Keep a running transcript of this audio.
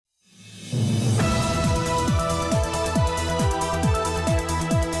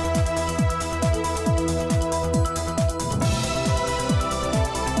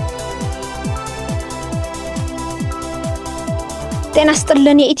ጤና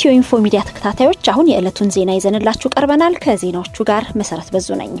ይስጥልን የኢትዮኢንፎ ሚዲያ ተከታታዮች አሁን የዕለቱን ዜና ይዘንላችሁ ቀርበናል ከዜናዎቹ ጋር መሰረት በዙ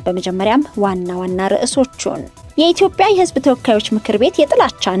ነኝ በመጀመሪያም ዋና ርዕሶቹን የኢትዮጵያ የሕዝብ ተወካዮች ምክር ቤት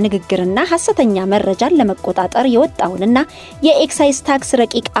የጥላቻ ንግግርና ሐሰተኛ መረጃን ለመቆጣጠር የወጣውንና የኤክሳይዝ ታክስ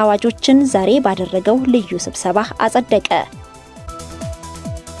ረቂቅ አዋጆችን ዛሬ ባደረገው ልዩ ስብሰባ አጸደቀ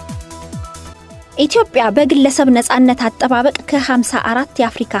ኢትዮጵያ በግለሰብ ነጻነት አጠባበቅ ከ54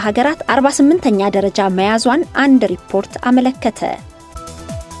 የአፍሪካ ሀገራት 48ኛ ደረጃ መያዟን አንድ ሪፖርት አመለከተ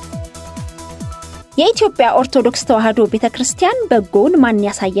የኢትዮጵያ ኦርቶዶክስ ተዋሕዶ ቤተክርስቲያን በጎን ማን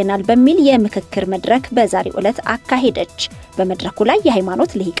ያሳየናል በሚል የምክክር መድረክ በዛሬው ዕለት አካሄደች በመድረኩ ላይ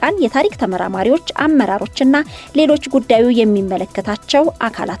የሃይማኖት ልሂቃን የታሪክ ተመራማሪዎች አመራሮችና ሌሎች ጉዳዩ የሚመለከታቸው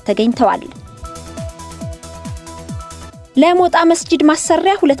አካላት ተገኝተዋል ለሞጣ መስጂድ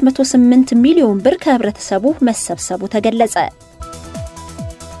ማሰሪያ 208 ሚሊዮን ብር ከህብረተሰቡ መሰብሰቡ ተገለጸ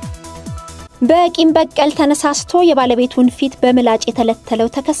በቂም በቀል ተነሳስቶ የባለቤቱን ፊት በምላጭ የተለተለው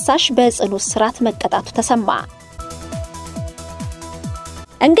ተከሳሽ በጽኑ እስራት መቀጣቱ ተሰማ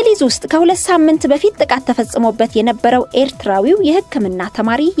እንግሊዝ ውስጥ ከሁለት ሳምንት በፊት ጥቃት ተፈጽሞበት የነበረው ኤርትራዊው የሕክምና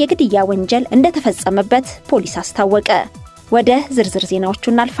ተማሪ የግድያ ወንጀል እንደተፈጸመበት ፖሊስ አስታወቀ ወደ ዝርዝር ዜናዎቹ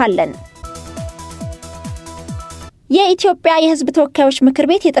እናልፋለን የኢትዮጵያ የሕዝብ ተወካዮች ምክር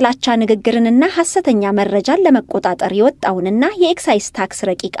ቤት የጥላቻ ንግግርንና ሐሰተኛ መረጃን ለመቆጣጠር የወጣውንና የኤክሳይዝ ታክስ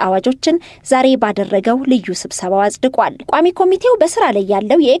ረቂቅ አዋጆችን ዛሬ ባደረገው ልዩ ስብሰባው አጽድቋል። ቋሚ ኮሚቴው በስራ ላይ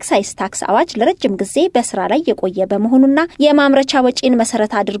ያለው የኤክሳይዝ ታክስ አዋጅ ለረጅም ጊዜ በስራ ላይ የቆየ በመሆኑና የማምረቻ ወጪን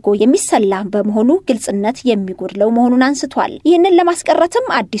መሰረት አድርጎ የሚሰላ በመሆኑ ግልጽነት የሚጎድለው መሆኑን አንስቷል። ይህንን ለማስቀረትም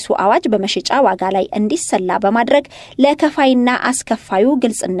አዲሱ አዋጅ በመሸጫ ዋጋ ላይ እንዲሰላ በማድረግ ለከፋይና አስከፋዩ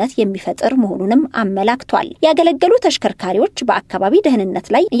ግልጽነት የሚፈጥር መሆኑንም አመላክቷል። ያገለገሉ ተሽከርካሪዎች በአካባቢ ደህንነት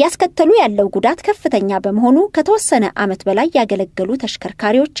ላይ ያስከተሉ ያለው ጉዳት ከፍተኛ በመሆኑ ከተወሰነ ዓመት በላይ ያገለገሉ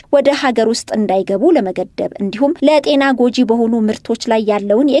ተሽከርካሪዎች ወደ ሀገር ውስጥ እንዳይገቡ ለመገደብ እንዲሁም ለጤና ጎጂ በሆኑ ምርቶች ላይ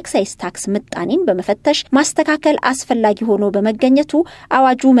ያለውን የኤክሳይዝ ታክስ ምጣኔን በመፈተሽ ማስተካከል አስፈላጊ ሆኖ በመገኘቱ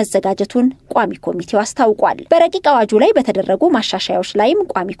አዋጁ መዘጋጀቱን ቋሚ ኮሚቴው አስታውቋል። በረቂቅ አዋጁ ላይ በተደረጉ ማሻሻያዎች ላይም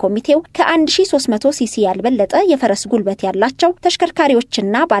ቋሚ ኮሚቴው ከ1300 ሲሲ ያልበለጠ የፈረስ ጉልበት ያላቸው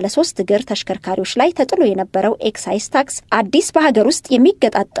ተሽከርካሪዎችና ባለ 3 እግር ተሽከርካሪዎች ላይ ተጥሎ የነበረው ኤክሳይዝ ታክስ አዲስ በሀገር ውስጥ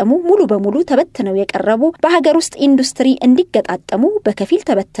የሚገጣጠሙ ሙሉ በሙሉ ተበትነው የቀረቡ በሀገር ውስጥ ኢንዱስትሪ እንዲገጣጠሙ በከፊል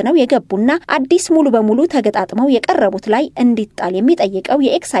ተበትነው የገቡና አዲስ ሙሉ በሙሉ ተገጣጥመው የቀረቡት ላይ እንዲጣል የሚጠይቀው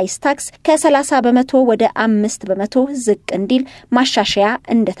የኤክሳይዝ ታክስ ከ30% ወደ 5% ዝቅ እንዲል ማሻሻያ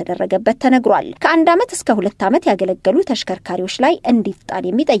እንደተደረገበት ተነግሯል። ከአንድ ዓመት እስከ 2 ዓመት ያገለገሉ ተሽከርካሪዎች ላይ እንዲጣል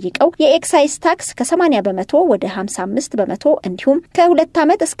የሚጠይቀው የኤክሳይዝ ታክስ ከ80% ወደ 55% እንዲሁም ከ2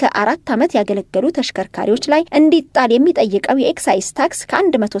 ዓመት እስከ 4 ዓመት ያገለገሉ ተሽከርካሪዎች ላይ እንዲጣል የሚጠይቀው የኤክሳይዝ ታክስ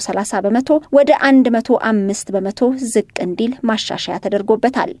ከ130% ወደ 105% ዝቅ እንዲል ማሻሻያ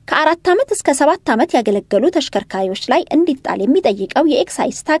ተደርጎበታል። ከ4 ዓመት እስከ 7 ዓመት ያገለገሉ ተሽከርካሪዎች ላይ እንዲጣል የሚጠይቀው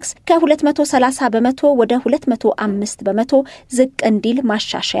የኤክሳይዝ ታክስ ከ230% ወደ 205% ዝቅ እንዲል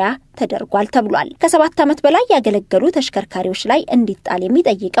ማሻሻያ ተደርጓል ተብሏል። ከ7 ዓመት በላይ ያገለገሉ ተሽከርካሪዎች ላይ እንዲጣል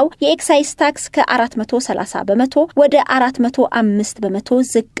የሚጠይቀው የኤክሳይዝ ታክስ ከ430% ወደ 405%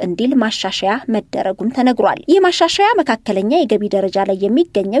 ዝቅ እንዲል ማሻሻያ መደረጉም ተነግሯል። ይህ ማሻሻያ መካከለኛ የገቢ ደረጃ ላይ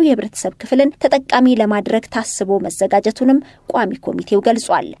የሚገኘው የህብረተሰብ ክፍልን ተጠቃሚ ለማድረግ ታስቦ መዘጋጀቱንም ቋሚ ኮሚቴው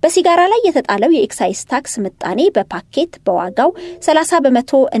ገልጿል። በሲጋራ ላይ የተጣለው የኤክሳይዝ ታክስ ምጣኔ በፓኬት በዋጋው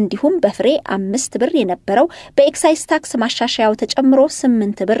 30% እንዲሁም በፍሬ 5 ብር የነበረው በኤክሳይዝ ታክስ ማሻሻያው ተጨምሮ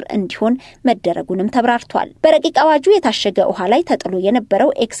 8 ብር እንዲሆን መደረጉንም ተብራርቷል። በረቂቅ አዋጁ የታሸገ ውሃ ላይ ተጥሎ የነበረው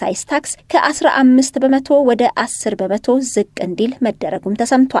ኤክሳይዝ ታክስ ከ15% ወደ 10% ዝቅ እንዲል መደረጉም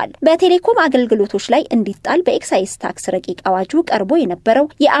ተሰምቷል። በቴሌኮም አገልግሎቶች ላይ እንዲጣል በኤክሳይዝ ታክስ ረቂቅ አዋጁ ቀርቦ የነበረው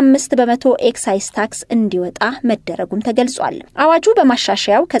የ5% ኤክሳይዝ ታክስ እንዲወጣ መደረጉም ተገልጿል። አዋጁ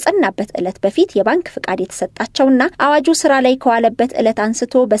በማሻሻያው ከጸናበት ዕለት በፊት የባንክ ፍቃድ የተሰጣቸውና አዋጁ ስራ ላይ ከዋለበት ዕለት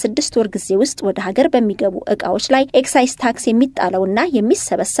አንስቶ በ6 ወር ጊዜ ውስጥ ወደ ሀገር በሚገቡ ዕቃዎች ላይ ኤክሳይዝ ታክስ የሚጣለውና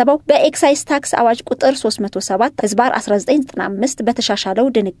የሚሰበሰበው በኤክሳይዝ ታክስ አዋጅ ቁጥር 307/1995 በተሻሻለው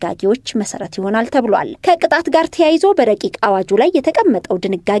ድንጋጌዎች መሰረት ይሆናል ተብሏል። ከቅጣት ጋር ተያይዞ በረቂቅ አዋጁ ላይ የተቀመጠው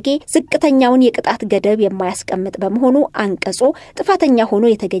ድንጋጌ ዝቅተኛውን የቅጣት ገደብ የማያስቀምጥ በመሆኑ አንቀጾ ጥፋተኛ ሆኖ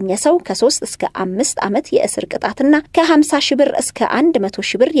የተገኘ ሰው ከ3 እስከ 5 ዓመት የእስር ቅጣትና ከ50 ሺህ ብር እስከ 100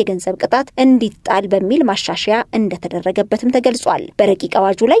 ሺህ ብር የገንዘብ ቅጣት እንዲጣል በሚል ማሻሻያ እንደተደረገበትም ተገልጿል። በረቂቅ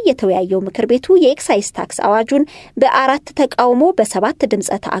አዋጁ ላይ የተወያየው ምክር ቤቱ የኤክሳይዝ ታክስ አዋጁን በ4 ተቃውሞ በ7 ድምጽ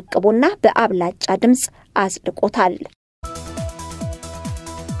ተአቅቦና በአብላጫ ድምጽ አጽድቆታል።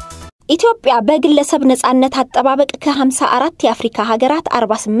 ኢትዮጵያ በግለሰብ ነጻነት አጠባበቅ ከ54 የአፍሪካ ሀገራት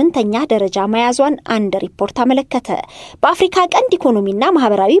 48ኛ ደረጃ መያዟን አንድ ሪፖርት አመለከተ። በአፍሪካ ቀንድ ኢኮኖሚና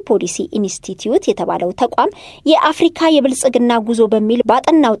ማህበራዊ ፖሊሲ ኢንስቲትዩት የተባለው ተቋም የአፍሪካ የብልጽግና ጉዞ በሚል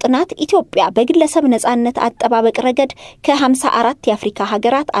ባጠናው ጥናት ኢትዮጵያ በግለሰብ ነጻነት አጠባበቅ ረገድ ከ54 የአፍሪካ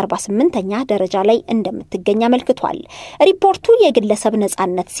ሀገራት 48ኛ ደረጃ ላይ እንደምትገኝ አመልክቷል። ሪፖርቱ የግለሰብ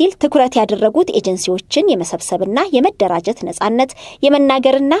ነጻነት ሲል ትኩረት ያደረጉት ኤጀንሲዎችን የመሰብሰብና የመደራጀት ነጻነት፣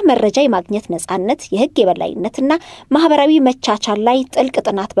 የመናገርና መረጃ የማግኘት ነጻነት፣ የህግ የበላይነትና ማህበራዊ መቻቻል ላይ ጥልቅ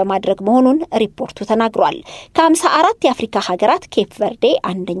ጥናት በማድረግ መሆኑን ሪፖርቱ ተናግሯል። ከ54 የአፍሪካ ሀገራት ኬፕ ቨርዴ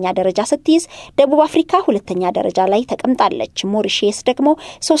አንደኛ ደረጃ ስትይዝ፣ ደቡብ አፍሪካ ሁለተኛ ደረጃ ላይ ተቀምጣለች። ሞሪሼስ ደግሞ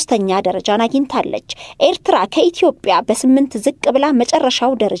ሶስተኛ ደረጃን አግኝታለች። ኤርትራ ከኢትዮጵያ በ8 ዝቅ ብላ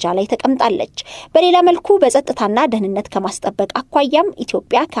መጨረሻው ደረጃ ላይ ተቀምጣለች። በሌላ መልኩ በጸጥታና ደህንነት ከማስጠበቅ አኳያም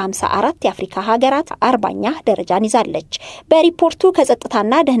ኢትዮጵያ ከ54 የአፍሪካ ሀገራት 40ኛ ደረጃን ይዛለች። በሪፖርቱ ከጸጥታና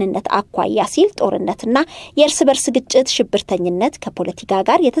ደህንነት አኳያ ሲል ጦርነትና የእርስ በርስ ግጭት፣ ሽብርተኝነት፣ ከፖለቲካ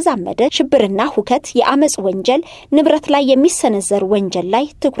ጋር የተዛመደ ሽብርና ሁከት፣ የአመጽ ወንጀል፣ ንብረት ላይ የሚሰነዘር ወንጀል ላይ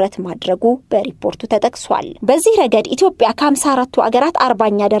ትኩረት ማድረጉ በሪፖርቱ ተጠቅሷል። በዚህ ረገድ ኢትዮጵያ ከ54ቱ ሀገራት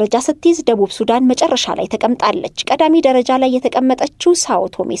 40ኛ ደረጃ ስትይዝ፣ ደቡብ ሱዳን መጨረሻ ላይ ተቀምጣለች። ቀዳሚ ደረጃ ላይ የተቀመጠችው ሳኦ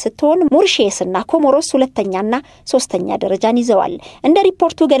ቶሜ ስትሆን ሞሪሼስና ኮሞሮስ ሁለተኛና ሶስተኛ ደረጃን ይዘዋል። እንደ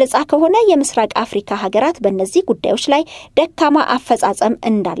ሪፖርቱ ገለጻ ከሆነ የምስራቅ አፍሪካ ሀገራት በእነዚህ ጉዳዮች ላይ ደካማ አፈጻጸም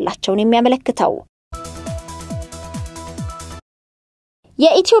እንዳላቸው ነው የሚያመለክተው።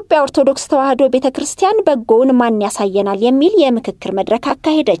 የኢትዮጵያ ኦርቶዶክስ ተዋሕዶ ቤተክርስቲያን በጎውን ማን ያሳየናል የሚል የምክክር መድረክ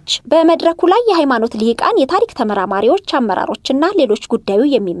አካሄደች። በመድረኩ ላይ የሃይማኖት ሊቃን፣ የታሪክ ተመራማሪዎች፣ አመራሮችና ሌሎች ጉዳዩ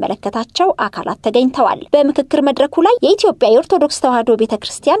የሚመለከታቸው አካላት ተገኝተዋል። በምክክር መድረኩ ላይ የኢትዮጵያ የኦርቶዶክስ ተዋሕዶ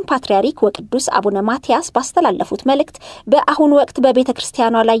ቤተክርስቲያን ፓትርያርክ ወቅዱስ አቡነ ማትያስ ባስተላለፉት መልእክት በአሁኑ ወቅት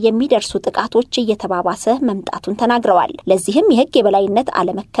በቤተክርስቲያኗ ላይ የሚደርሱ ጥቃቶች እየተባባሰ መምጣቱን ተናግረዋል። ለዚህም የህግ የበላይነት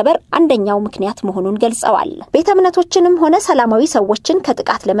አለመከበር አንደኛው ምክንያት መሆኑን ገልጸዋል። ቤተ እምነቶችንም ሆነ ሰላማዊ ሰዎችን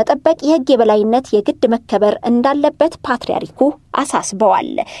ከጥቃት ለመጠበቅ የህግ የበላይነት የግድ መከበር እንዳለበት ፓትርያርኩ አሳስበዋል።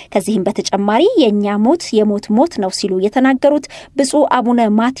 ከዚህም በተጨማሪ የኛ ሞት የሞት ሞት ነው ሲሉ የተናገሩት ብፁዕ አቡነ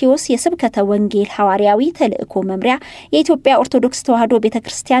ማቴዎስ የስብከተ ወንጌል ሐዋርያዊ ተልእኮ መምሪያ የኢትዮጵያ ኦርቶዶክስ ተዋሕዶ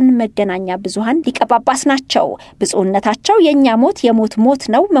ቤተክርስቲያን መገናኛ ብዙሃን ሊቀ ጳጳስ ናቸው። ብፁዕነታቸው የኛ ሞት የሞት ሞት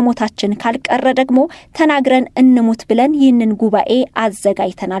ነው፣ መሞታችን ካልቀረ ደግሞ ተናግረን እንሙት ብለን ይህንን ጉባኤ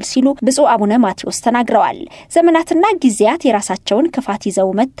አዘጋጅተናል ሲሉ ብፁዕ አቡነ ማቴዎስ ተናግረዋል። ዘመናትና ጊዜያት የራሳቸውን ክፋት ይዘው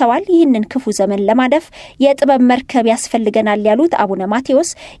መጥተዋል። ይህንን ክፉ ዘመን ለማደፍ የጥበብ መርከብ ያስፈልገናል ያሉት አቡነ ማቴዎስ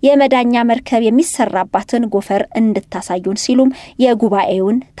የመዳኛ መርከብ የሚሰራባትን ጎፈር እንድታሳዩን ሲሉም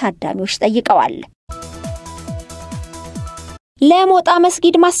የጉባኤውን ታዳሚዎች ጠይቀዋል። ለሞጣ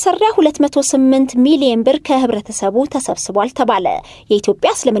መስጊድ ማሰሪያ 208 ሚሊዮን ብር ከህብረተሰቡ ተሰብስቧል ተባለ። የኢትዮጵያ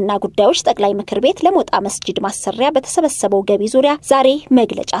እስልምና ጉዳዮች ጠቅላይ ምክር ቤት ለሞጣ መስጊድ ማሰሪያ በተሰበሰበው ገቢ ዙሪያ ዛሬ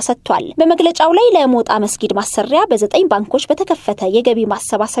መግለጫ ሰጥቷል። በመግለጫው ላይ ለሞጣ መስጊድ ማሰሪያ በ9 ባንኮች በተከፈተ የገቢ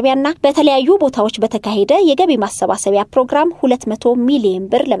ማሰባሰቢያና በተለያዩ ቦታዎች በተካሄደ የገቢ ማሰባሰቢያ ፕሮግራም 200 ሚሊዮን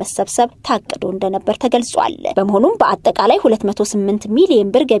ብር ለመሰብሰብ ታቅዶ እንደነበር ተገልጿል። በመሆኑም በአጠቃላይ 208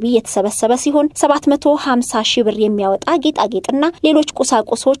 ሚሊዮን ብር ገቢ የተሰበሰበ ሲሆን 750 ሺህ ብር የሚያወጣ ጌጣጌጥ እና ሌሎች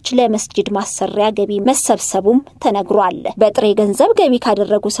ቁሳቁሶች ለመስጊድ ማሰሪያ ገቢ መሰብሰቡም ተነግሯል። በጥሬ ገንዘብ ገቢ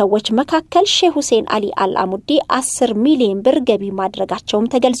ካደረጉ ሰዎች መካከል ሼህ ሁሴን አሊ አልአሙዲ 10 ሚሊዮን ብር ገቢ ማድረጋቸውም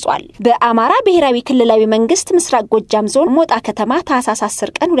ተገልጿል። በአማራ ብሔራዊ ክልላዊ መንግስት ምስራቅ ጎጃም ዞን ሞጣ ከተማ ታህሳስ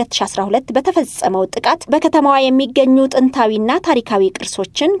 10 ቀን 2012 በተፈጸመው ጥቃት በከተማዋ የሚገኙ ጥንታዊና ታሪካዊ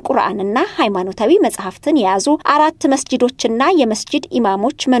ቅርሶችን፣ ቁርአንና ሃይማኖታዊ መጻሕፍትን የያዙ 4 መስጊዶችና የመስጊድ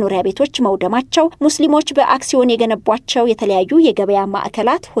ኢማሞች መኖሪያ ቤቶች መውደማቸው፣ ሙስሊሞች በአክሲዮን የገነቧቸው የተለያዩ የገበያ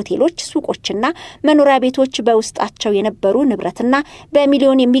ማዕከላት፣ ሆቴሎች፣ ሱቆችና መኖሪያ ቤቶች በውስጣቸው የነበሩ ንብረትና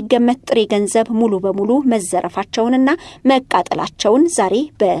በሚሊዮን የሚገመት ጥሬ ገንዘብ ሙሉ በሙሉ መዘረፋቸውንና መቃጠላቸውን ዛሬ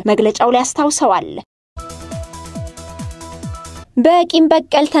በመግለጫው ላይ አስታውሰዋል። በቂም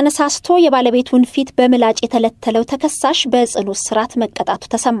በቀል ተነሳስቶ የባለቤቱን ፊት በምላጭ የተለተለው ተከሳሽ በጽኑ እስራት መቀጣቱ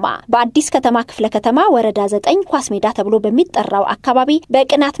ተሰማ። በአዲስ ከተማ ክፍለ ከተማ ወረዳ 9 ኳስ ሜዳ ተብሎ በሚጠራው አካባቢ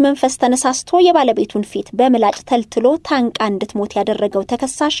በቅናት መንፈስ ተነሳስቶ የባለቤቱን ፊት በምላጭ ተልትሎ ታንቃ እንድትሞት ያደረገው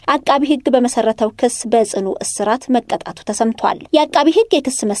ተከሳሽ አቃቢ ሕግ በመሰረተው ክስ በጽኑ እስራት መቀጣቱ ተሰምቷል። የአቃቢ ሕግ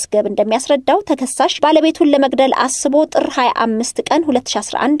የክስ መስገብ እንደሚያስረዳው ተከሳሽ ባለቤቱን ለመግደል አስቦ ጥር 25 ቀን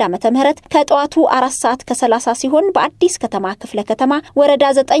 2011 ዓ.ም ከጠዋቱ 4 ሰዓት ከ30 ሲሆን በአዲስ ከተማ ክፍለ ክፍለ ከተማ ወረዳ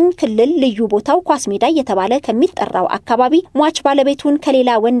 9 ክልል ልዩ ቦታው ኳስ ሜዳ እየተባለ ከሚጠራው አካባቢ ሟች ባለቤቱን ከሌላ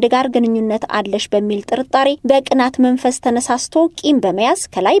ወንድ ጋር ግንኙነት አለሽ በሚል ጥርጣሬ በቅናት መንፈስ ተነሳስቶ ቂም በመያዝ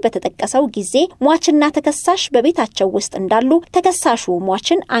ከላይ በተጠቀሰው ጊዜ ሟችና ተከሳሽ በቤታቸው ውስጥ እንዳሉ ተከሳሹ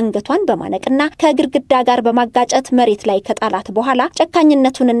ሟችን አንገቷን በማነቅና ከግርግዳ ጋር በማጋጨት መሬት ላይ ከጣላት በኋላ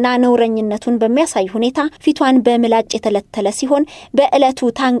ጨካኝነቱንና ነውረኝነቱን በሚያሳይ ሁኔታ ፊቷን በምላጭ የተለተለ ሲሆን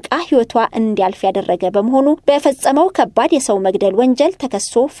በዕለቱ ታንቃ ህይወቷ እንዲያልፍ ያደረገ በመሆኑ በፈጸመው ከባድ የሰው መግደል ወንጀል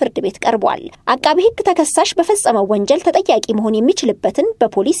ተከሶ ፍርድ ቤት ቀርቧል። አቃቢ ህግ ተከሳሽ በፈጸመው ወንጀል ተጠያቂ መሆን የሚችልበትን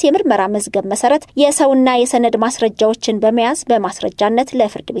በፖሊስ የምርመራ መዝገብ መሰረት የሰውና የሰነድ ማስረጃዎችን በመያዝ በማስረጃነት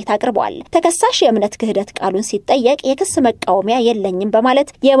ለፍርድ ቤት አቅርቧል። ተከሳሽ የእምነት ክህደት ቃሉን ሲጠየቅ የክስ መቃወሚያ የለኝም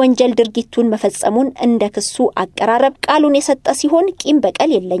በማለት የወንጀል ድርጊቱን መፈጸሙን እንደ ክሱ አቀራረብ ቃሉን የሰጠ ሲሆን ቂም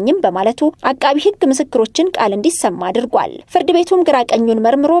በቀል የለኝም በማለቱ አቃቢ ህግ ምስክሮችን ቃል እንዲሰማ አድርጓል። ፍርድ ቤቱም ግራቀኙን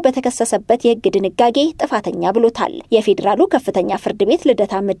መርምሮ በተከሰሰበት የህግ ድንጋጌ ጥፋተኛ ብሎታል። የፌዴራሉ ከፍተኛ ፍርድ ቤት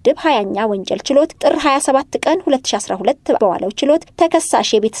ልደታ ምድብ 20ኛ ወንጀል ችሎት ጥር 27 ቀን 2012 በዋለው ችሎት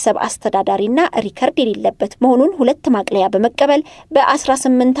ተከሳሽ የቤተሰብ አስተዳዳሪና ሪከርድ የሌለበት መሆኑን ሁለት ማቅለያ በመቀበል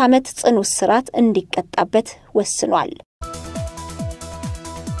በ18 ዓመት ጽኑ እስራት እንዲቀጣበት ወስኗል።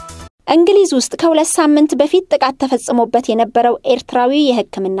 እንግሊዝ ውስጥ ከሁለት ሳምንት በፊት ጥቃት ተፈጽሞበት የነበረው ኤርትራዊ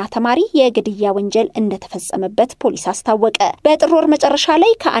የህክምና ተማሪ የግድያ ወንጀል እንደተፈጸመበት ፖሊስ አስታወቀ። በጥር ወር መጨረሻ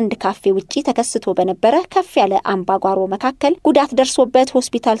ላይ ከአንድ ካፌ ውጪ ተከስቶ በነበረ ከፍ ያለ አምባጓሮ መካከል ጉዳት ደርሶበት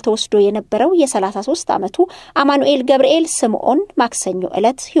ሆስፒታል ተወስዶ የነበረው የ33 ዓመቱ አማኑኤል ገብርኤል ስምዖን ማክሰኞ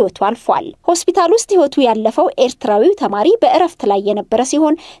ዕለት ህይወቱ አልፏል። ሆስፒታል ውስጥ ህይወቱ ያለፈው ኤርትራዊው ተማሪ በእረፍት ላይ የነበረ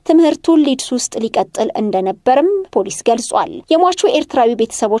ሲሆን ትምህርቱን ሊድስ ውስጥ ሊቀጥል እንደነበርም ፖሊስ ገልጿል። የሟቹ ኤርትራዊ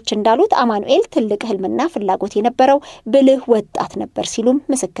ቤተሰቦች እንዳሉ አማኑኤል ትልቅ ህልምና ፍላጎት የነበረው ብልህ ወጣት ነበር ሲሉም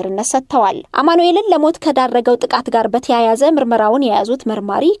ምስክርነት ሰጥተዋል። አማኑኤልን ለሞት ከዳረገው ጥቃት ጋር በተያያዘ ምርመራውን የያዙት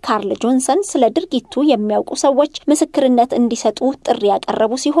መርማሪ ካርል ጆንሰን ስለ ድርጊቱ የሚያውቁ ሰዎች ምስክርነት እንዲሰጡ ጥሪ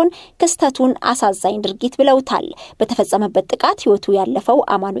ያቀረቡ ሲሆን ክስተቱን አሳዛኝ ድርጊት ብለውታል። በተፈጸመበት ጥቃት ህይወቱ ያለፈው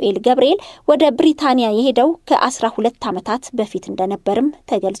አማኑኤል ገብርኤል ወደ ብሪታንያ የሄደው ከ12 ዓመታት በፊት እንደነበርም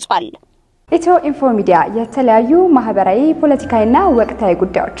ተገልጿል። EthioInfo Media የተለያዩ ማህበራዊ ፖለቲካዊና ወቅታዊ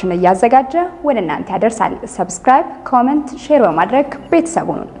ጉዳዮችን ያዘጋጀ ወደ እናንተ ያደርሳል። ሰብስክራይብ፣ ኮሜንት፣ ሼር በማድረግ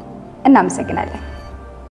ቤተሰቡን እናመሰግናለን።